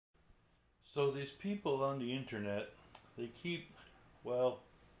So these people on the internet, they keep, well,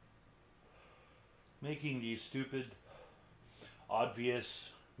 making these stupid, obvious,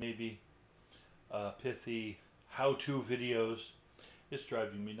 maybe pithy how-to videos. It's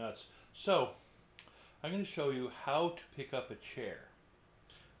driving me nuts. So I'm going to show you how to pick up a chair.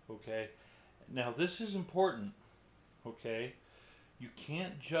 Okay? Now this is important. Okay? You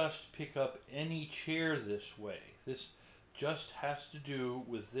can't just pick up any chair this way. This just has to do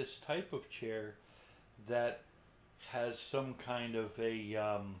with this type of chair that has some kind of a,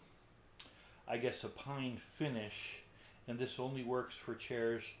 I guess, a pine finish, and this only works for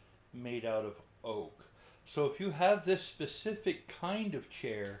chairs made out of oak. So if you have this specific kind of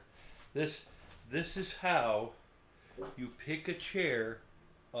chair, this is how you pick a chair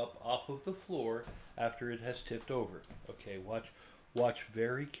up off of the floor after it has tipped over. Okay, watch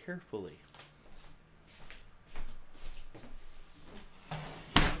very carefully.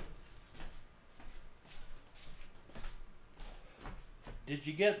 Did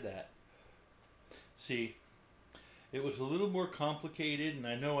you get that? See, it was a little more complicated, and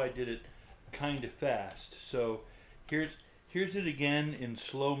I know I did it kind of fast. So here's it again in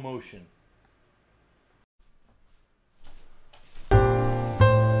slow motion.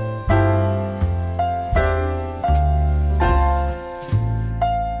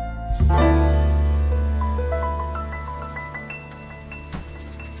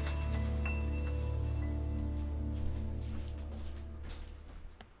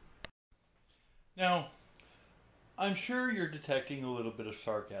 Now, I'm sure you're detecting a little bit of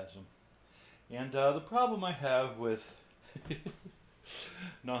sarcasm. And the problem I have with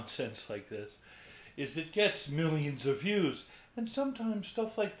nonsense like this is it gets millions of views. And sometimes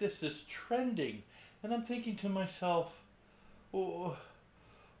stuff like this is trending. And I'm thinking to myself, oh,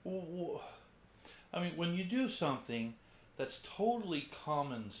 oh, I mean, when you do something that's totally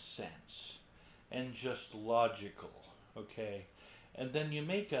common sense and just logical, okay, and then you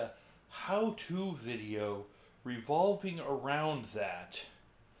make a how-to video revolving around that,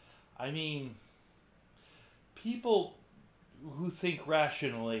 I mean, people who think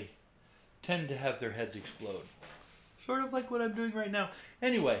rationally tend to have their heads explode. Sort of like what I'm doing right now.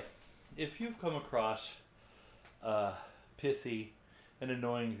 Anyway, if you've come across pithy and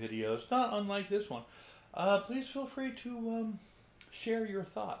annoying videos, not unlike this one, please feel free to share your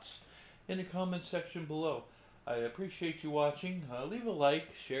thoughts in the comments section below. I appreciate you watching. Leave a like,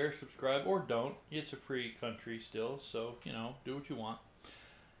 share, subscribe, or don't. It's a free country still, so, you know, do what you want.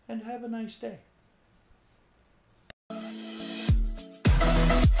 And have a nice day.